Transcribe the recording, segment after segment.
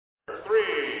3,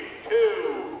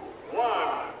 2, 1.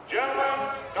 Gentlemen,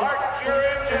 start your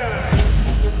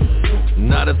engine.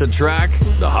 Not at the track?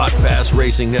 The Hot Pass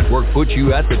Racing Network puts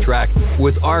you at the track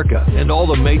with ARCA and all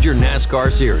the major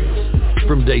NASCAR series.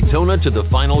 From Daytona to the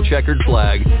final checkered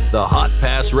flag, the Hot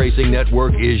Pass Racing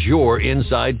Network is your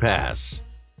inside pass.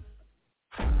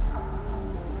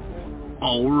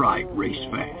 All right, race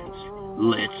fans,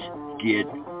 let's get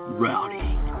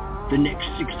rowdy. The next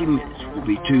 60 minutes will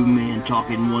be two men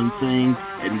talking one thing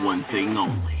and one thing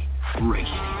only,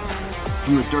 racing.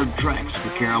 From the dirt tracks of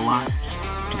the Carolinas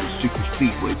to the super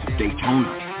speedways of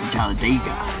Daytona and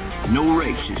Talladega, no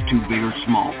race is too big or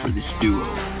small for this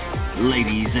duo.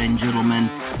 Ladies and gentlemen,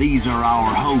 these are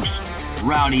our hosts,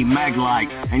 Rowdy Maglite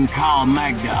and Kyle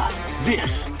Magda. This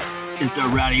is the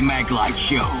Rowdy Maglite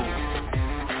Show.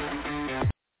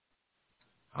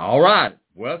 All right,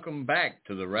 welcome back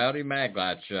to the Rowdy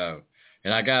Maglite Show.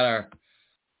 And I got our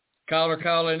caller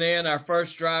calling in, our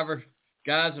first driver,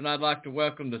 guys, and I'd like to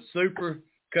welcome the Super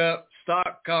Cup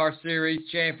Stock Car Series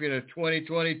champion of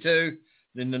 2022,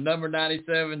 then the number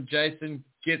 97, Jason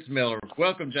Kitzmiller.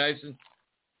 Welcome, Jason.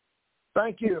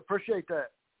 Thank you. Appreciate that.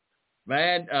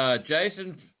 Man,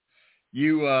 Jason,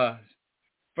 you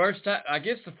first time, I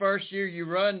guess the first year you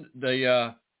run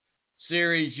the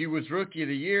series, you was Rookie of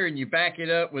the Year, and you back it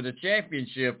up with a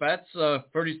championship. That's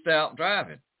pretty stout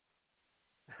driving.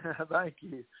 Thank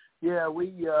you. Yeah,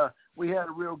 we had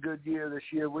a real good year this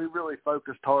year. We really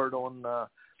focused hard on the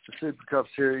Super Cup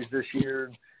Series this year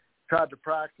and tried to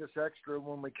practice extra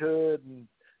when we could and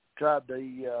tried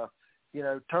to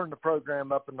turn the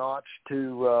program up a notch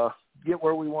to get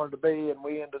where we wanted to be, and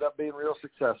we ended up being real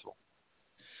successful.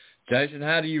 Jason,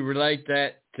 how do you relate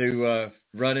that to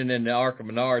running in the ARCA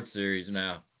Menards series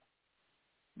now?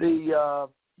 The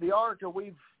ARCA,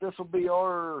 this will be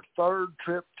our third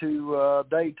trip to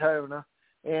Daytona,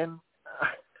 and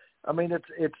I mean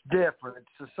it's different.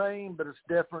 It's the same, but it's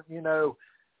different. You know,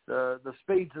 the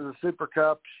speeds of the Super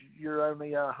Cups, you're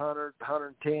only 100,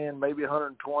 110, maybe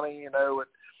 120. You know,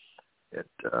 at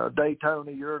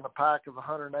Daytona, you're in a pack of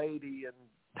 180, and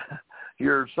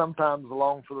you're sometimes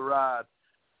along for the ride.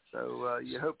 So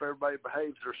you hope everybody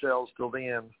behaves themselves till the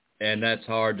end. And that's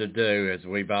hard to do, as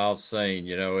we've all seen.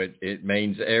 You know, it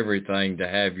means everything to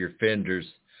have your fenders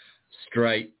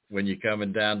straight when you're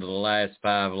coming down to the last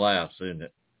 5 laps, isn't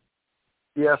it?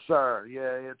 Yes, sir.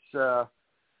 Yeah, it's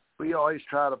we always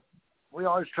try to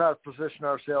position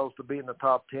ourselves to be in the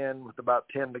top 10 with about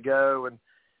 10 to go, and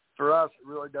for us, it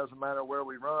really doesn't matter where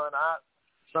we run.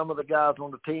 Some of the guys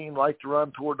on the team like to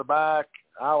run toward the back.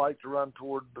 I like to run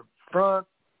toward the front,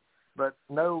 but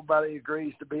nobody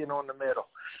agrees to being on the middle.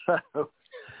 So,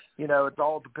 you know, it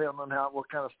all depends on what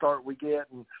kind of start we get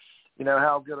and, you know,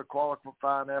 how good a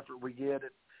qualifying effort we get.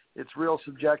 It's real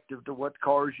subjective to what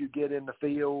cars you get in the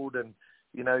field, and,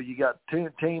 you know, you got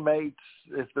teammates,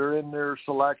 if they're in their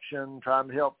selection, trying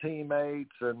to help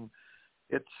teammates, and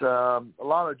it's a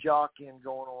lot of jockeying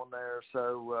going on there.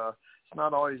 So it's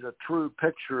not always a true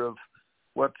picture of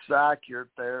what's accurate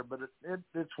there, but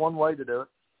it's one way to do it.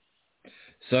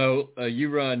 So you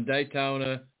run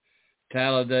Daytona,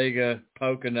 Talladega,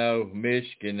 Pocono,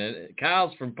 Michigan. And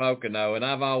Kyle's from Pocono, and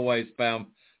I've always found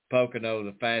Pocono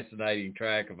the fascinating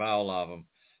track of all of them.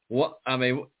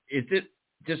 Is it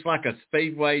just like a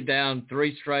speedway down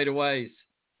 3 straightaways?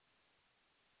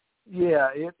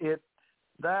 Yeah,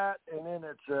 that, and then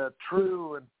it's a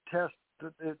true test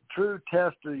of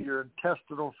your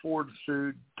intestinal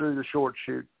fortitude through the short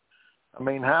chute. I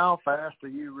mean, how fast do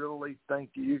you really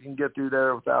think that you can get through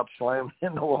there without slamming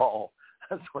in the wall?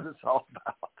 That's what it's all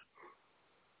about.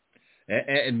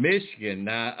 And Michigan,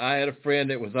 now, I had a friend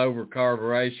that was over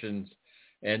carburetions,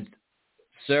 and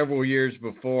several years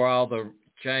before all the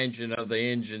changing of the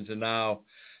engines and all,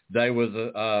 there was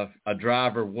a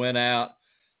driver went out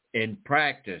in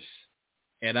practice,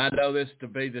 and I know this to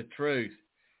be the truth.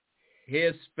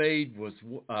 His speed was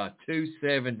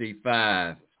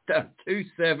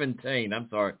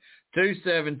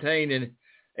 217,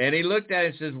 and he looked at it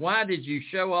and says, "Why did you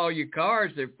show all your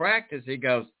cars at practice?" He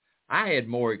goes, "I had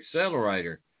more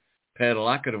accelerator pedal.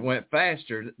 I could have went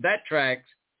faster." That track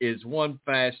is one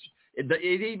fast.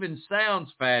 It even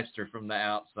sounds faster from the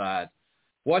outside.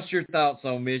 What's your thoughts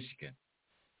on Michigan?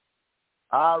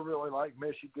 I really like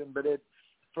Michigan, but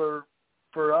for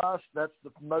us, that's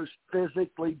the most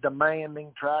physically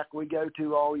demanding track we go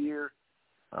to all year.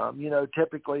 You know,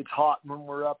 typically it's hot when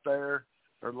we're up there.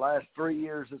 For the last 3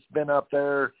 years, it's been up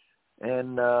there.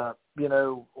 And, you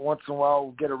know, once in a while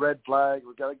we'll get a red flag.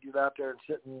 We've got to get out there and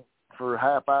sit for a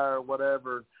half hour or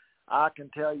whatever. I can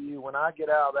tell you when I get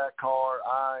out of that car,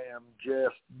 I am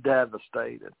just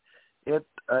devastated. It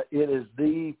is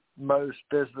the most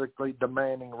physically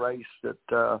demanding race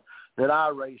that I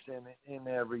race in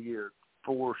every year,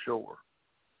 for sure.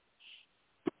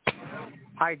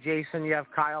 Hi, Jason. You have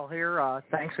Kyle here.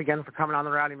 Thanks again for coming on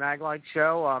the Rowdy Maglite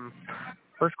Show.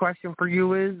 First question for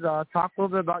you is talk a little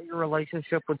bit about your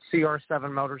relationship with CR7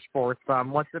 Motorsports.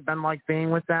 What's it been like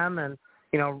being with them and,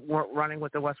 running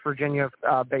with the West Virginia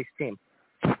based team?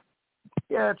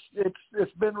 Yeah,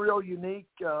 it's been real unique.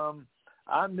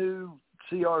 I knew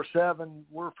CR7.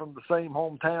 We're from the same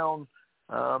hometown.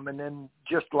 And then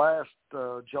just last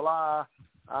July,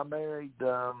 I married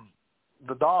the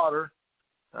daughter,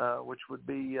 which would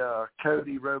be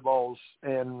Cody Roballs,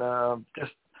 and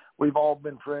we've all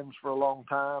been friends for a long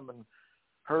time. And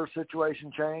her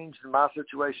situation changed, and my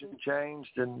situation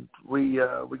changed, and we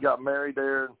got married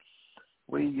there. And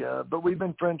but we've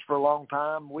been friends for a long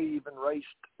time. We even raced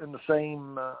in the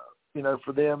same,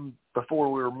 for them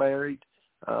before we were married,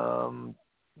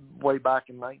 way back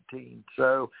in 19.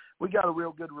 So we got a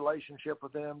real good relationship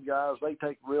with them guys. They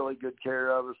take really good care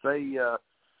of us. They,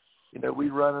 we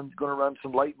going to run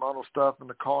some late model stuff in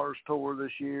the Cars Tour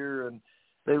this year, and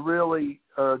they really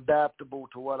are adaptable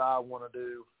to what I want to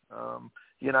do.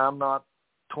 I'm not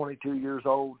 22 years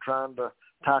old trying to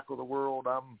tackle the world.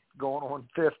 I'm going on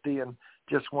 50 and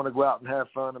just want to go out and have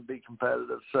fun and be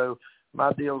competitive. So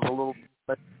my deal's a little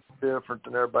bit different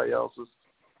than everybody else's.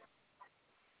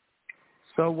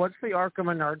 So what's the ARCA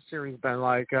Menards series been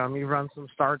like? You've run some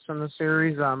starts in the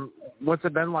series. What's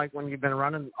it been like when you've been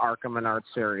running ARCA Menards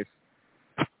series?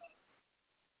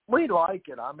 We like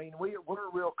it. I mean, we're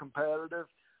real competitive.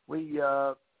 We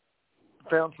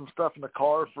found some stuff in the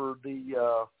car for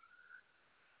the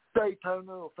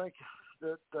Daytona.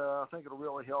 I think it'll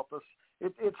really help us.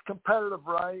 It's competitive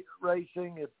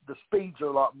racing. The speeds are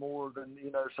a lot more than,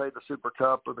 say the Super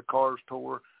Cup or the Cars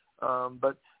Tour.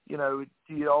 But,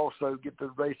 you also get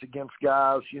to race against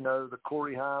guys, the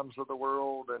Corey Himes of the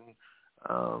world and,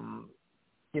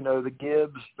 the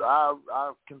Gibbs.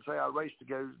 I can say I raced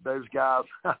against those guys.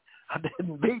 I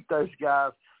didn't beat those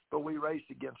guys, but we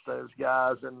raced against those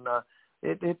guys. And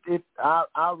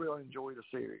I really enjoy the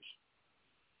series.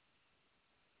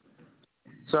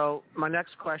 So my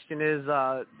next question is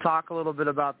talk a little bit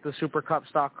about the Super Cup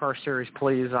Stock Car Series,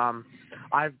 please.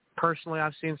 I've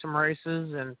seen some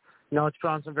races, and it's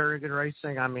drawn some very good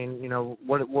racing. I mean,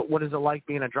 what is it like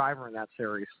being a driver in that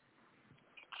series?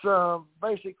 It's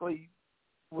basically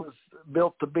was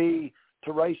built to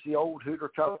race the old Hooter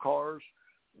Cup cars,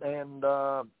 and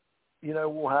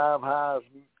we'll have high as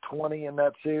 20 in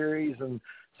that series, and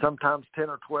sometimes 10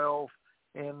 or 12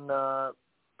 in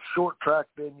short track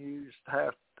venues,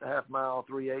 half mile,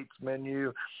 3/8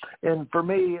 menu. And for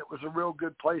me, it was a real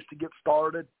good place to get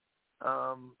started.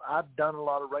 I've done a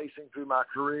lot of racing through my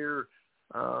career,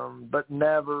 but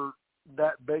never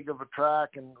that big of a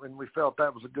track, and we felt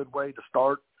that was a good way to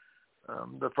start.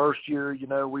 The first year,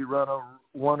 we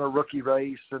won a rookie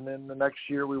race, and then the next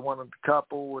year we won a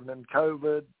couple, and then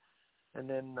COVID, and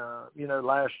then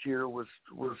last year was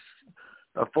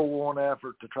a full-on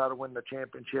effort to try to win the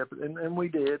championship, and we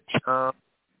did.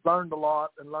 Learned a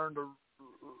lot, and learned a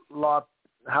lot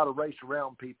how to race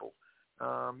around people,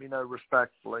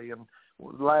 respectfully. And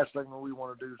the last thing we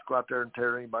want to do is go out there and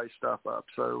tear anybody's stuff up.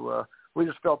 So we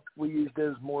just felt we used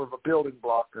it as more of a building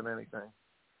block than anything.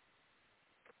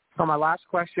 So my last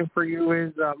question for you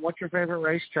is, what's your favorite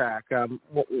racetrack?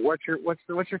 What's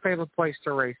your favorite place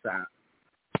to race at?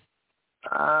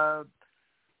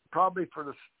 Probably for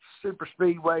the Super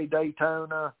Speedway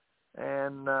Daytona,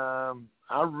 and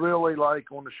I really like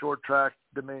on the short track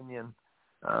Dominion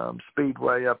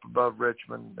Speedway up above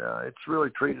Richmond. It's really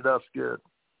treated us good.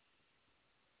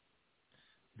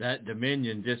 That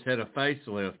Dominion just had a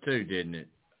facelift too, didn't it?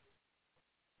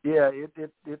 Yeah,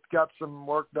 it got some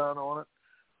work done on it.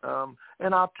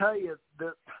 And I'll tell you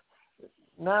that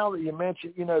now that you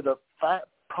mentioned,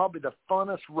 probably the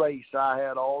funnest race I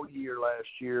had all year last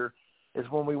year is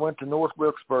when we went to North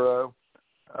Wilkesboro.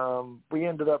 We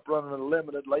ended up running a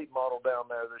limited late model down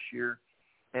there this year,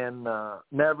 and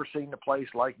never seen the place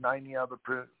like 90%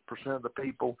 of the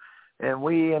people. And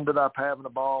we ended up having a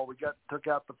ball. We took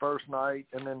out the first night,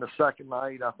 and then the second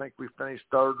night, I think we finished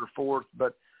third or fourth.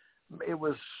 But it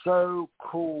was so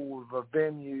cool, the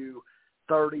venue,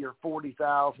 30 or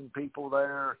 40,000 people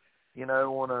there,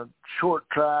 on a short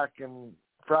track, and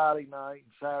Friday night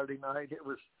and Saturday night. It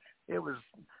was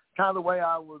kind of the way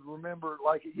I would remember it,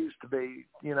 like it used to be,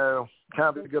 kind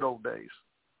of the good old days.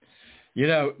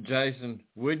 Jason,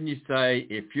 wouldn't you say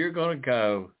if you're going to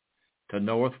go to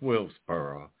North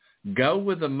Wilkesboro, go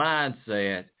with the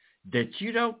mindset that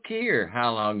you don't care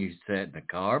how long you sat in the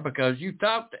car because you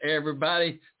talk to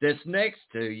everybody that's next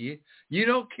to you. You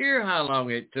don't care how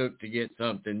long it took to get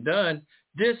something done.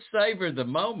 Just savor the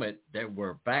moment that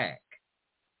we're back.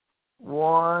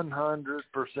 100%.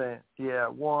 Yeah,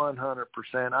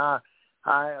 100%.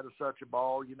 I had such a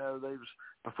ball. You know, they was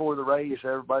before the race,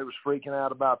 everybody was freaking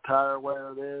out about tire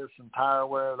wear this and tire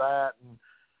wear that, and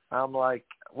I'm like,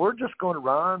 we're just going to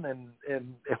run, and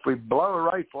if we blow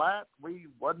a race flat, we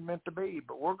wasn't meant to be,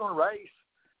 but we're going to race.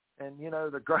 And, you know,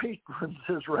 the great ones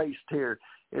has raced here.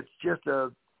 It's just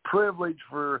a privilege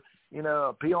for, you know,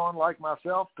 a peon like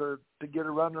myself to get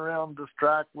a run around this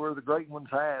track where the great ones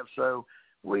have. So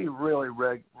we really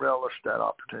relish that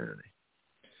opportunity.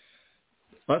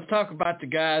 Let's talk about the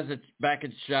guys that's back at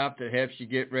the shop that helps you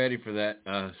get ready for that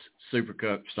Super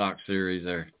Cup Stock Series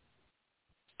there.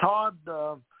 Todd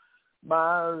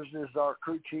Myers is our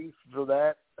crew chief for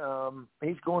that.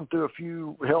 He's going through a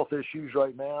few health issues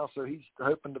right now, so he's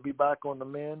hoping to be back on the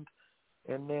mend.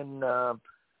 And then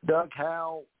Doug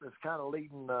Howe is kind of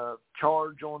leading the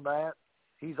charge on that.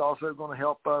 He's also going to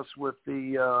help us with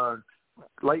the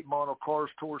late model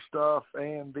Cars Tour stuff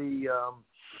and the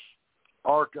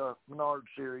ARCA Menards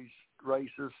Series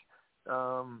races,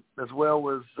 as well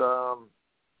as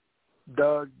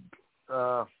Doug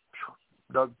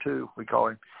 2, we call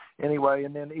him. Anyway,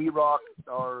 and then E-Rock,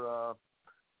 our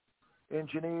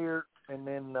engineer, and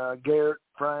then Garrett,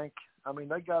 Frank. I mean,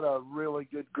 they got a really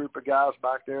good group of guys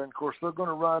back there. And, of course, they're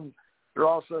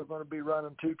also going to be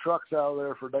running 2 trucks out of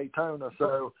there for Daytona.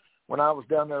 So when I was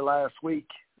down there last week,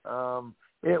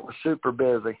 it was super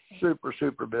busy,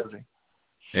 super busy.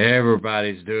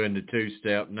 Everybody's doing the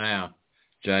 2-step now,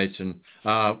 Jason.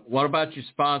 What about your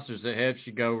sponsors that helps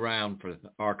you go around for the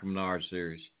ARCA Menards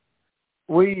Series?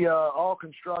 We All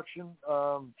Construction,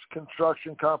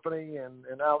 construction company, and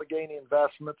Allegheny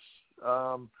Investments,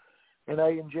 and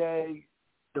A&J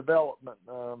Development.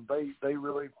 They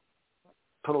really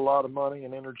put a lot of money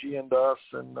and energy into us.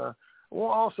 And we'll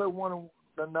also want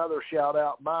another shout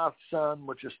out. My son,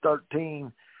 which is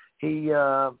 13, he's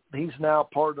now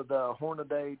part of the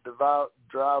Hornaday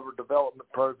Driver Development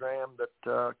Program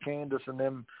that Candace and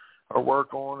them are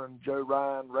working on, and Joe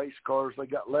Ryan Race Cars. They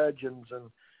got legends, and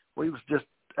we was just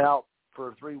out for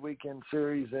a 3-weekend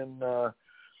series in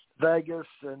Vegas,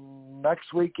 and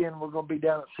next weekend we're going to be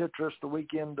down at Citrus the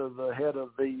weekend of the head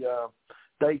of the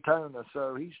Daytona.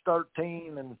 So he's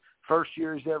 13 and first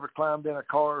year he's ever climbed in a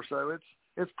car. So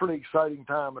it's pretty exciting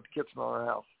time at the Kitzmiller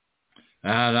house.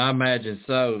 And I imagine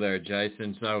so there,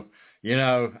 Jason. So, you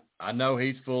know, I know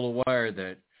he's full aware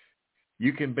that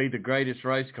you can be the greatest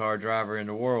race car driver in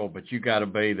the world, but you got to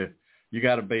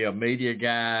be a media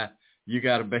guy. You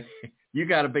got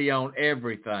to be on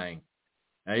everything.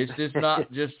 Now, it's just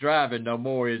not just driving no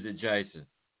more, is it, Jason?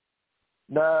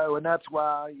 No, and that's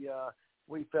why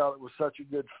we felt it was such a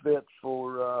good fit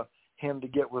for him to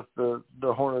get with the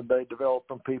Hornaday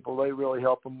Development people. They really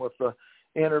help him with the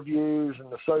interviews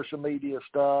and the social media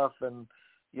stuff. And,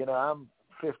 you know, I'm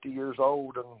 50 years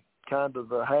old and kind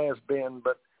of a has-been,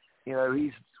 but, you know,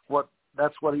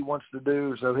 that's what he wants to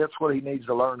do. So that's what he needs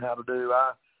to learn how to do.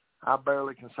 I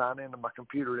barely can sign into my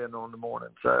computer in the morning,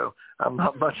 so I'm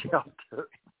not much help to it.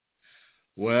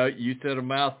 Well, you said a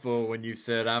mouthful when you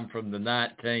said I'm from the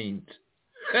 19s.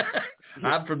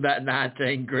 I'm from that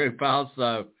 19 group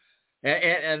also.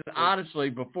 And honestly,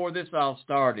 before this all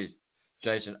started,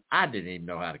 Jason, I didn't even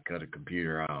know how to cut a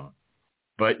computer on.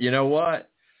 But you know what?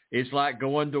 It's like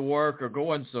going to work or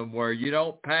going somewhere. You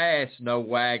don't pass no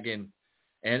wagon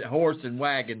and horse and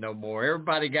wagon no more.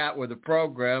 Everybody got with the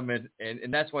program, and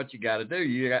that's what you got to do.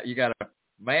 You got to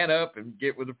man up and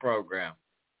get with the program.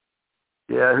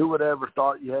 Yeah, who would ever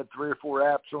thought you had 3 or 4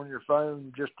 apps on your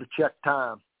phone just to check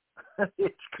time?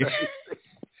 It's crazy.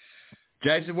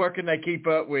 Jason, where can they keep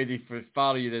up with you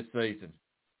follow you this season?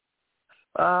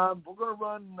 We're going to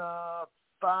run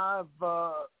 5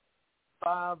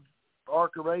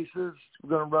 ARCA races. We're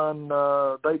going to run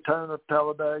Daytona,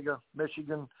 Talladega,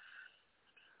 Michigan,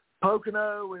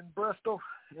 Pocono, and Bristol,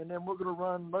 and then we're going to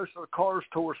run most of the Cars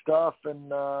Tour stuff and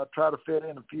try to fit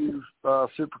in a few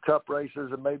Super Cup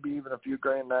races and maybe even a few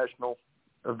Grand National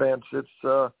events.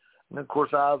 And of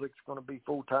course, Isaac's going to be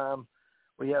full-time.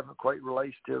 We haven't quite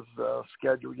released his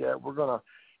schedule yet. We're going to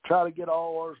try to get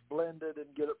all ours blended and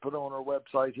get it put on our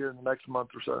website here in the next month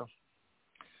or so.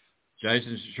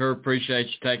 Jason, sure appreciate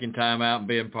you taking time out and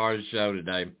being part of the show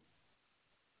today.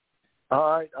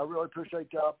 All right. I really appreciate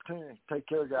the opportunity. Take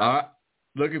care, guys. All right.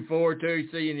 Looking forward to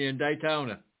seeing you in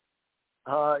Daytona.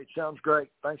 All right. Sounds great.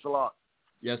 Thanks a lot.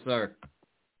 Yes, sir.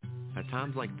 At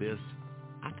times like this,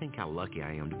 I think how lucky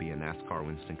I am to be a NASCAR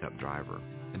Winston Cup driver.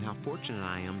 and how fortunate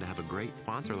I am to have a great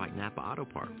sponsor like Napa Auto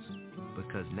Parts,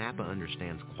 because Napa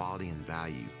understands quality and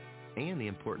value and the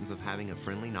importance of having a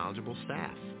friendly, knowledgeable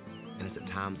staff. And it's at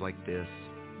times like this,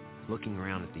 looking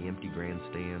around at the empty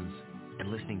grandstands and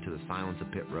listening to the silence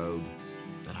of pit road,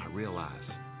 that I realize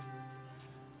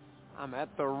I'm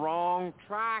at the wrong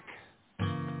track.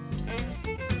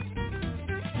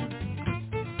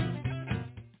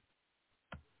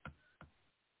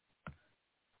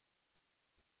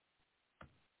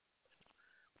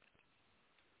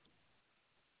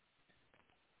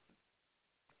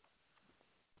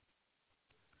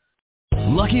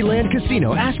 Lucky Land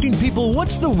Casino, asking people,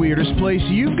 what's the weirdest place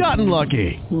you've gotten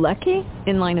lucky? Lucky?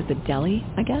 In line at the deli,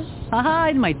 I guess? Aha,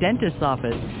 in my dentist's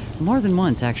office. More than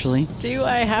once, actually. Do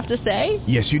I have to say?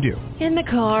 Yes, you do. In the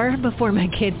car before my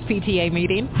kids' PTA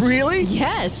meeting. Really?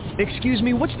 Yes. Excuse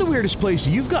me, what's the weirdest place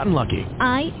you've gotten lucky?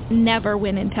 I never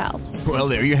win and tell. Well,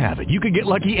 there you have it. You can get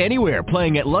lucky anywhere,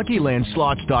 playing at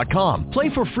LuckyLandSlots.com.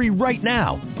 Play for free right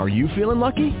now. Are you feeling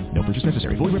lucky? No purchase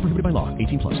necessary. Void where prohibited by law.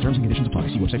 18+. Terms and conditions apply.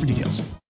 See website for details.